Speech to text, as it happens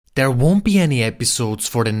There won't be any episodes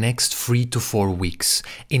for the next 3 to 4 weeks.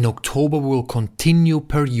 In October we'll continue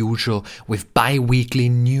per usual with bi-weekly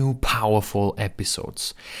new powerful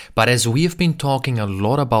episodes. But as we have been talking a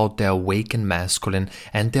lot about the awakened masculine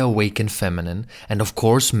and the awakened feminine, and of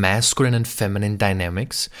course masculine and feminine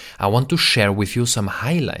dynamics, I want to share with you some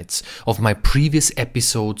highlights of my previous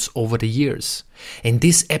episodes over the years. In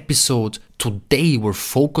this episode, today we're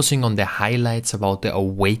focusing on the highlights about the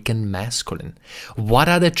awakened masculine. What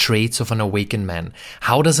are the traits of an awakened man?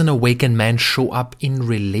 How does an awakened man show up in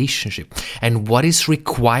relationship? And what is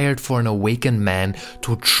required for an awakened man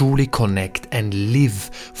to truly connect and live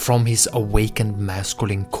from his awakened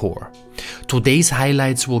masculine core? Today's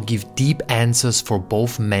highlights will give deep answers for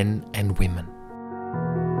both men and women.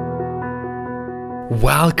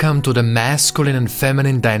 Welcome to the Masculine and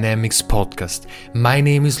Feminine Dynamics podcast. My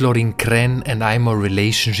name is Lorin Kren and I'm a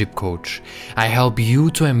relationship coach. I help you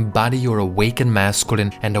to embody your awakened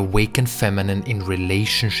masculine and awakened feminine in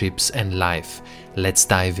relationships and life. Let's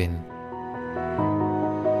dive in.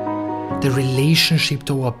 The relationship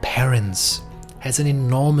to our parents has an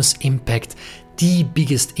enormous impact, the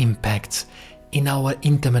biggest impact in our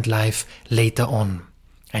intimate life later on.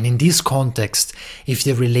 And in this context, if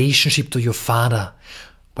the relationship to your father,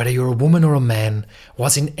 whether you're a woman or a man,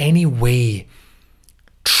 was in any way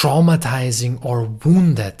traumatizing or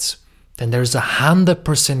wounded, then there's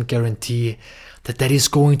 100% guarantee that that is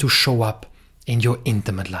going to show up in your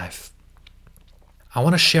intimate life. I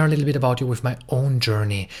want to share a little bit about you with my own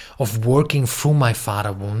journey of working through my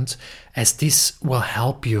father wound, as this will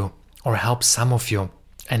help you or help some of you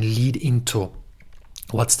and lead into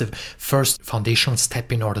what's the first foundational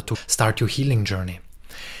step in order to start your healing journey.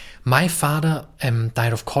 My father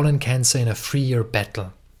died of colon cancer in a 3-year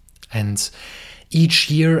battle. And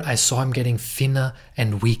each year I saw him getting thinner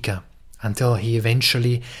and weaker until he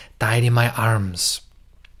eventually died in my arms.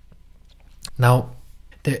 Now,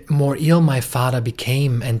 the more ill my father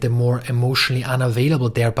became and the more emotionally unavailable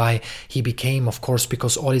thereby he became, of course,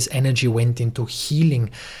 because all his energy went into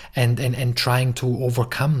healing and trying to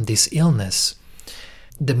overcome this illness,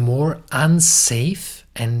 the more unsafe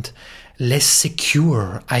and less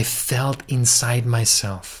secure I felt inside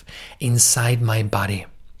myself, inside my body.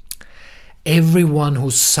 Everyone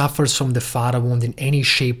who suffers from the father wound in any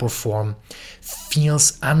shape or form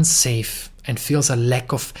feels unsafe and feels a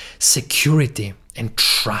lack of security and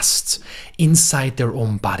trust inside their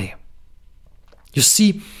own body. You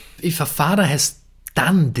see, if a father has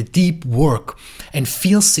done the deep work and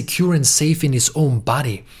feels secure and safe in his own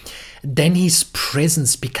body, then his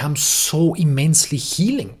presence becomes so immensely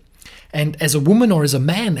healing. And as a woman or as a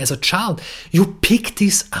man, as a child, you pick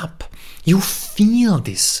this up, you feel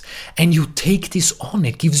this, and you take this on.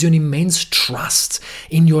 It gives you an immense trust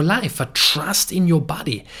in your life, a trust in your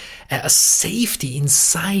body, a safety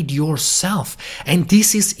inside yourself. And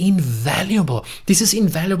this is invaluable. This is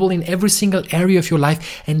invaluable in every single area of your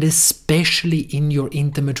life, and especially in your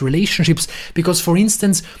intimate relationships. Because, for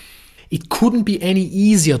instance, it couldn't be any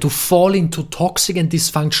easier to fall into toxic and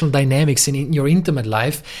dysfunctional dynamics in your intimate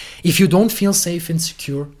life if you don't feel safe and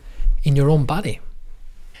secure in your own body.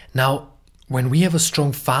 Now, when we have a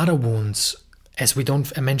strong father wounds, as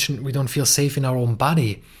I mentioned, we don't feel safe in our own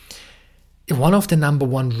body, one of the number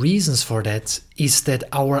one reasons for that is that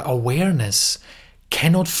our awareness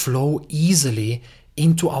cannot flow easily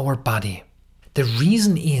into our body. The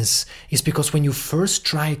reason is because when you first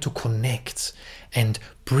try to connect and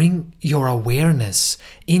bring your awareness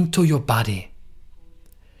into your body,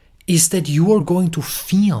 is that you are going to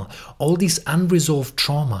feel all this unresolved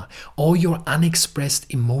trauma, all your unexpressed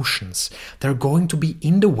emotions. They're going to be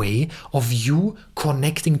in the way of you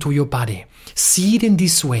connecting to your body. See it in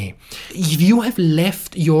this way. If you have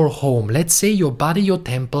left your home, let's say your body, your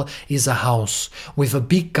temple is a house with a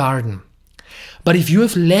big garden. But if you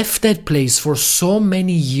have left that place for so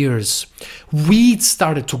many years, weeds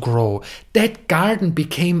started to grow, that garden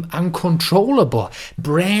became uncontrollable,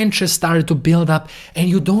 branches started to build up, and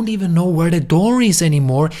you don't even know where the door is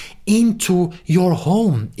anymore into your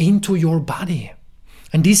home, into your body.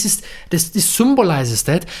 And this symbolizes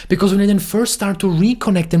that, because when you then first start to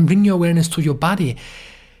reconnect and bring your awareness to your body,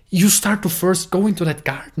 you start to first go into that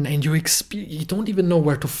garden and you don't even know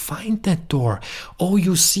where to find that door. All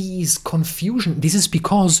you see is confusion. This is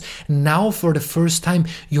because now for the first time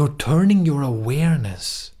you're turning your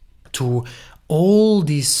awareness to all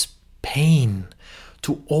this pain,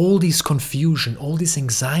 to all this confusion, all this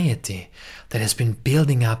anxiety that has been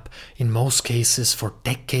building up in most cases for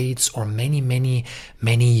decades or many, many,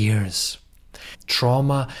 many years.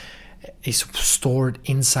 Trauma is stored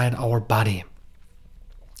inside our body.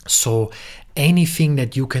 So anything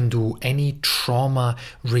that you can do, any trauma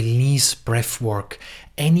release breath work,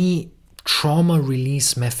 any trauma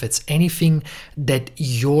release methods, anything that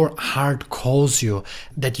your heart calls you,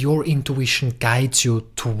 that your intuition guides you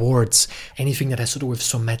towards, anything that has to do with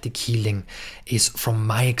somatic healing is, from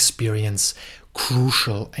my experience,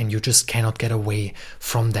 crucial, and you just cannot get away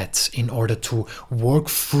from that in order to work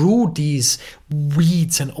through these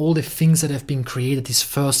weeds and all the things that have been created, this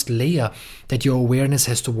first layer that your awareness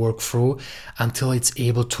has to work through until it's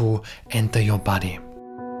able to enter your body.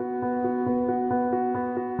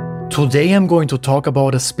 Today I'm going to talk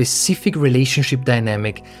about a specific relationship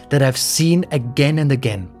dynamic that I've seen again and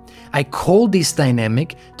again. I call this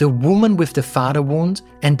dynamic the woman with the father wound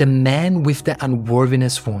and the man with the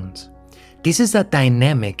unworthiness wound. This is a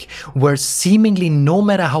dynamic where seemingly no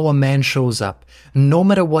matter how a man shows up, no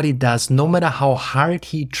matter what he does, no matter how hard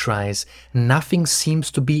he tries, nothing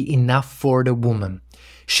seems to be enough for the woman.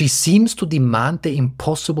 She seems to demand the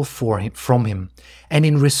impossible from him. And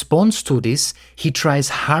in response to this, he tries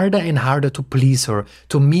harder and harder to please her,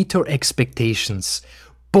 to meet her expectations.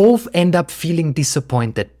 Both end up feeling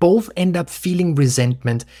disappointed, both end up feeling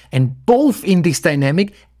resentment, and both in this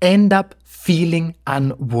dynamic end up feeling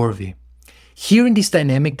unworthy. Here in this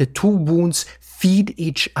dynamic, the two wounds feed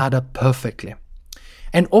each other perfectly.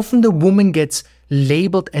 And often the woman gets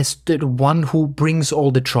labeled as the one who brings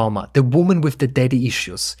all the trauma, the woman with the daddy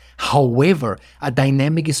issues. However, a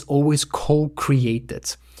dynamic is always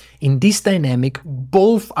co-created. In this dynamic,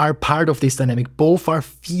 both are part of this dynamic, both are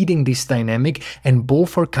feeding this dynamic, and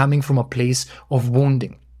both are coming from a place of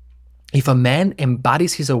wounding. If a man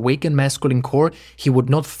embodies his awakened masculine core, he would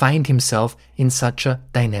not find himself in such a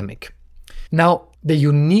dynamic. Now, the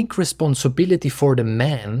unique responsibility for the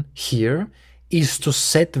man here is to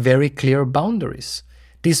set very clear boundaries.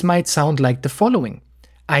 This might sound like the following.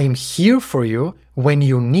 I am here for you when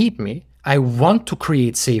you need me. I want to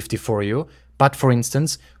create safety for you. But for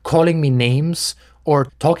instance, calling me names or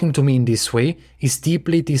talking to me in this way is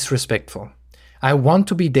deeply disrespectful. I want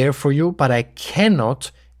to be there for you, but I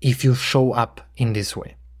cannot if you show up in this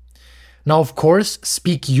way. Now, of course,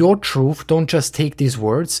 speak your truth. Don't just take these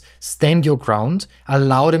words. Stand your ground.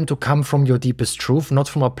 Allow them to come from your deepest truth, not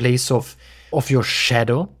from a place of your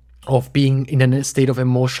shadow, of being in a state of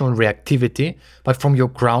emotional reactivity, but from your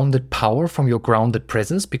grounded power, from your grounded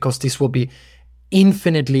presence, because this will be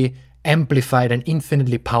infinitely amplified and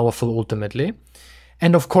infinitely powerful ultimately.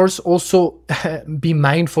 And of course, also be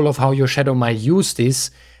mindful of how your shadow might use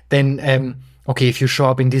this. Then, okay, if you show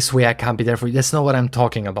up in this way, I can't be there for you. That's not what I'm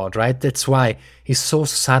talking about, right? That's why it's so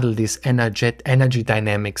subtle, this energy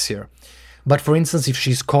dynamics here. But for instance, if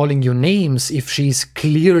she's calling you names, if she's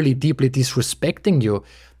clearly deeply disrespecting you,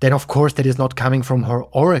 then of course that is not coming from her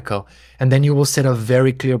oracle. And then you will set a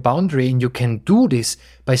very clear boundary, and you can do this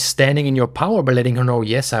by standing in your power, by letting her know,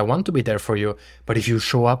 yes, I want to be there for you. But if you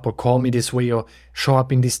show up or call me this way or show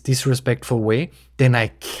up in this disrespectful way, then I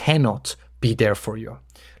cannot be there for you.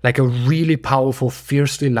 Like a really powerful,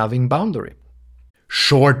 fiercely loving boundary.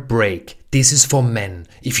 Short break. This is for men.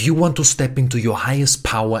 If you want to step into your highest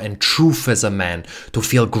power and truth as a man, to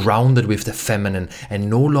feel grounded with the feminine and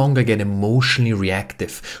no longer get emotionally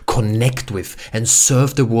reactive, connect with and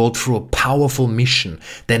serve the world through a powerful mission,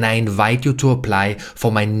 then I invite you to apply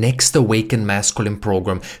for my next Awaken Masculine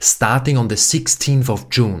program starting on the 16th of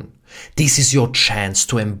June. This is your chance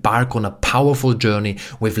to embark on a powerful journey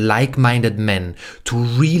with like-minded men to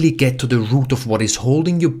really get to the root of what is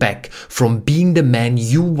holding you back from being the man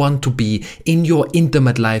you want to be in your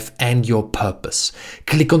intimate life and your purpose.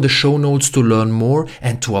 Click on the show notes to learn more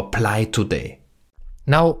and to apply today.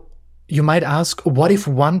 Now, you might ask, what if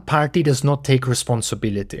one party does not take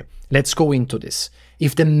responsibility? Let's go into this.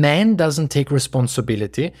 If the man doesn't take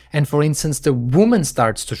responsibility, and for instance, the woman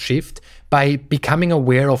starts to shift by becoming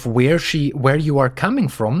aware of where you are coming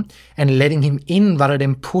from and letting him in rather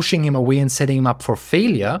than pushing him away and setting him up for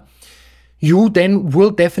failure, you then will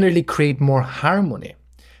definitely create more harmony.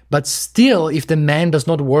 But still, if the man does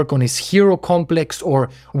not work on his hero complex or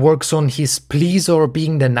works on his pleaser or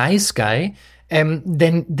being the nice guy,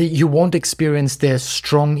 then you won't experience the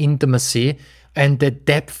strong intimacy and the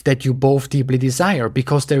depth that you both deeply desire,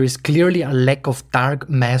 because there is clearly a lack of dark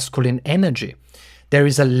masculine energy. There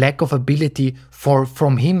is a lack of ability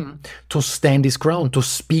from him to stand his ground, to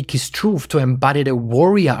speak his truth, to embody the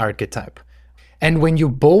warrior archetype. And when you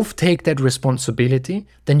both take that responsibility,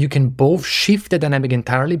 then you can both shift the dynamic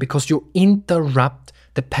entirely, because you interrupt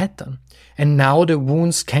the pattern. And now the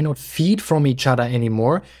wounds cannot feed from each other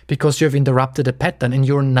anymore because you have interrupted the pattern, and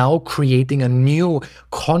you're now creating a new,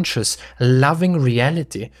 conscious, loving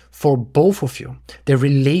reality for both of you. The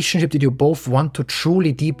relationship that you both want to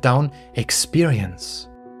truly deep down experience.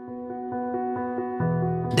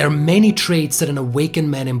 There are many traits that an awakened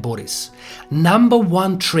man embodies. Number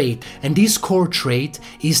one trait, and this core trait,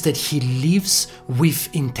 is that he lives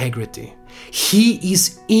with integrity. He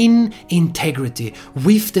is in integrity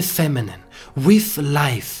with the feminine, with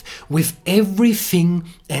life, with everything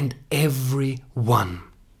and everyone.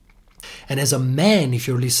 And as a man, if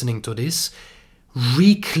you're listening to this,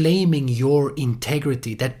 reclaiming your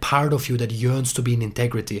integrity, that part of you that yearns to be in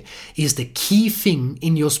integrity, is the key thing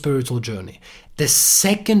in your spiritual journey. The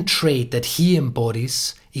second trait that he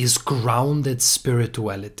embodies is grounded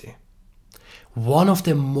spirituality. One of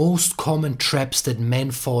the most common traps that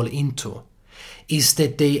men fall into is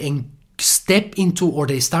that they step into, or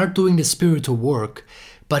they start doing the spiritual work,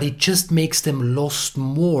 but it just makes them lost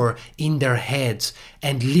more in their heads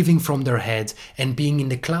and living from their heads and being in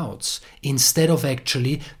the clouds, instead of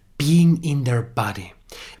actually being in their body.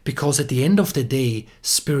 Because at the end of the day,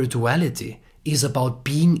 spirituality is about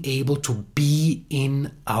being able to be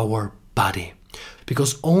in our body.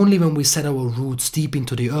 Because only when we set our roots deep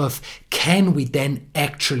into the earth can we then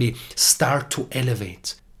actually start to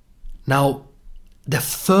elevate. Now, the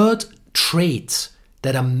third trait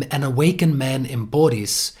that an awakened man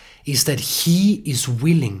embodies is that he is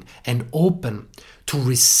willing and open to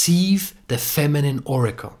receive the feminine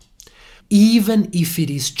oracle, even if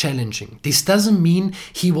it is challenging. This doesn't mean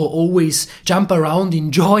he will always jump around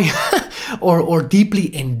in joy or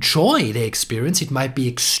deeply enjoy the experience. It might be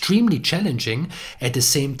extremely challenging. At the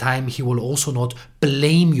same time, he will also not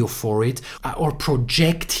blame you for it or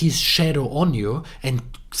project his shadow on you and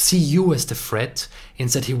see you as the threat.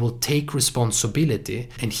 Instead, he will take responsibility,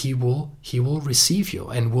 and he will receive you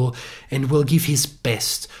and will give his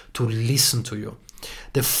best to listen to you.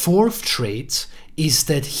 The fourth trait is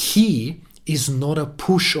that he is not a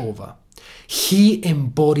pushover. He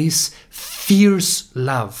embodies fierce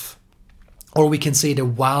love. Or we can say the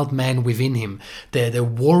wild man within him, the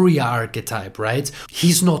warrior archetype, right?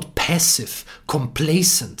 He's not passive,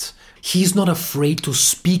 complacent. He's not afraid to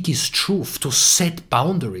speak his truth, to set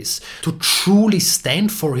boundaries, to truly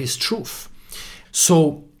stand for his truth.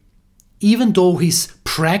 So even though his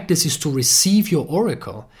practice is to receive your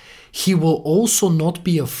oracle, he will also not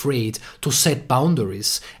be afraid to set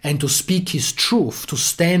boundaries and to speak his truth, to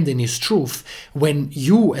stand in his truth when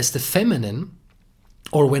you as the feminine,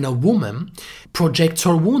 or when a woman projects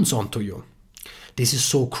her wounds onto you. This is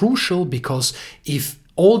so crucial, because if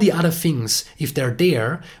all the other things, if they're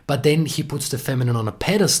there, but then he puts the feminine on a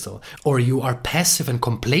pedestal, or you are passive and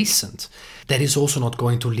complacent, that is also not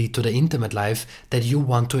going to lead to the intimate life that you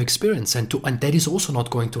want to experience. And that is also not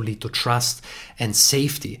going to lead to trust and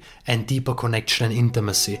safety and deeper connection and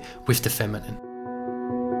intimacy with the feminine.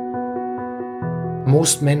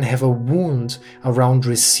 Most men have a wound around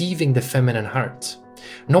receiving the feminine heart.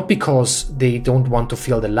 Not because they don't want to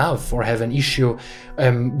feel the love or have an issue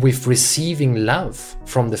with receiving love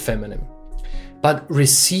from the feminine. But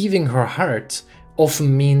receiving her heart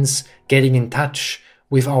often means getting in touch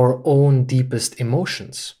with our own deepest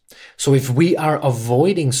emotions. So if we are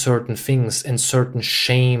avoiding certain things and certain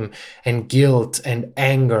shame and guilt and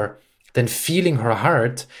anger, then feeling her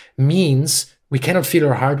heart means we cannot feel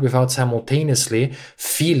her heart without simultaneously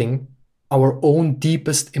feeling our own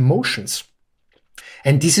deepest emotions.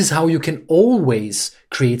 And this is how you can always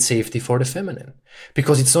create safety for the feminine.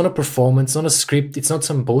 Because it's not a performance, not a script, it's not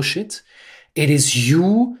some bullshit. It is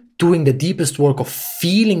you doing the deepest work of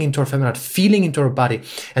feeling into her feminine, feeling into her body,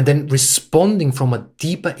 and then responding from a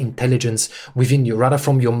deeper intelligence within you, rather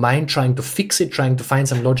from your mind trying to fix it, trying to find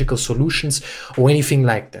some logical solutions or anything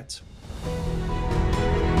like that.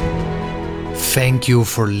 Thank you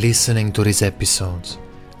for listening to this episode.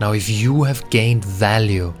 Now, if you have gained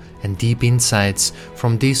value and deep insights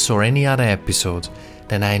from this or any other episode,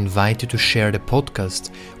 then I invite you to share the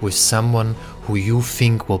podcast with someone who you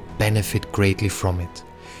think will benefit greatly from it.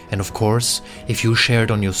 And of course, if you share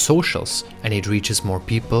it on your socials and it reaches more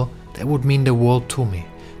people, that would mean the world to me.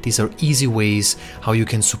 These are easy ways how you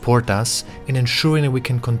can support us in ensuring that we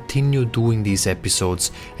can continue doing these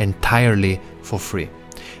episodes entirely for free.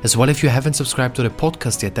 As well, if you haven't subscribed to the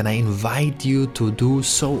podcast yet, then I invite you to do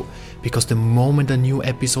so, because the moment a new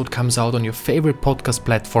episode comes out on your favorite podcast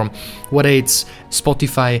platform, whether it's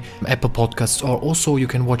Spotify, Apple Podcasts, or also you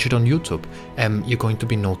can watch it on YouTube, you're going to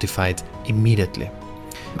be notified immediately.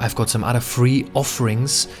 I've got some other free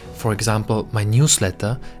offerings. For example, my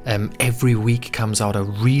newsletter. Every week comes out a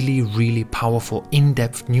really, really powerful,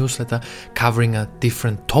 in-depth newsletter covering a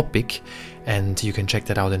different topic. And you can check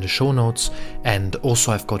that out in the show notes. And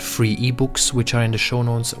also I've got free ebooks which are in the show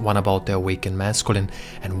notes, one about the awakened masculine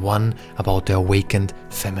and one about the awakened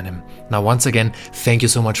feminine. Now, once again, thank you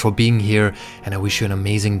so much for being here, and I wish you an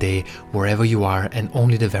amazing day wherever you are, and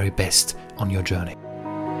only the very best on your journey.